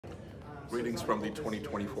Greetings from the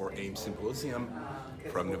 2024 AIM Symposium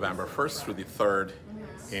from November 1st through the 3rd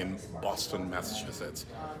in Boston, Massachusetts.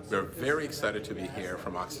 We're very excited to be here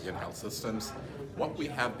from Oxygen Health Systems. What we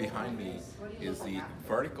have behind me is the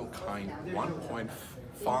vertical kind 1.5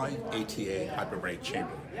 ATA hyperbaric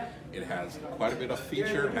chamber. It has quite a bit of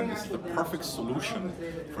feature, and this is the perfect solution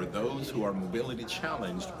for those who are mobility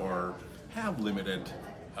challenged or have limited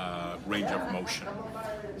range of motion.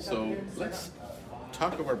 So let's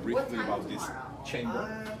talk briefly about this chamber.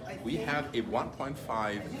 We have a 1.5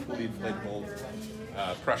 fully inflatable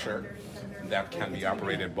pressure that can be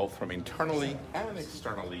operated both from internally and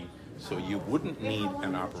externally, so you wouldn't need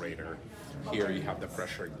an operator. Here you have the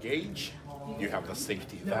pressure gauge, you have the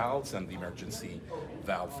safety valves and the emergency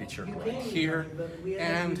valve featured right here,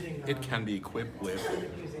 and it can be equipped with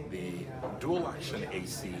the dual action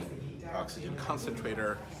AC oxygen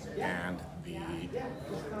concentrator and the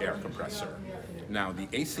air compressor. Now the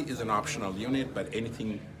AC is an optional unit, but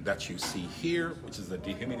anything that you see here, which is the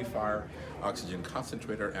dehumidifier, oxygen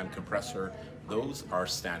concentrator, and compressor, those are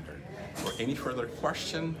standard. For any further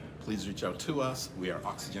question, please reach out to us. We are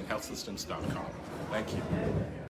oxygenhealthsystems.com. Thank you.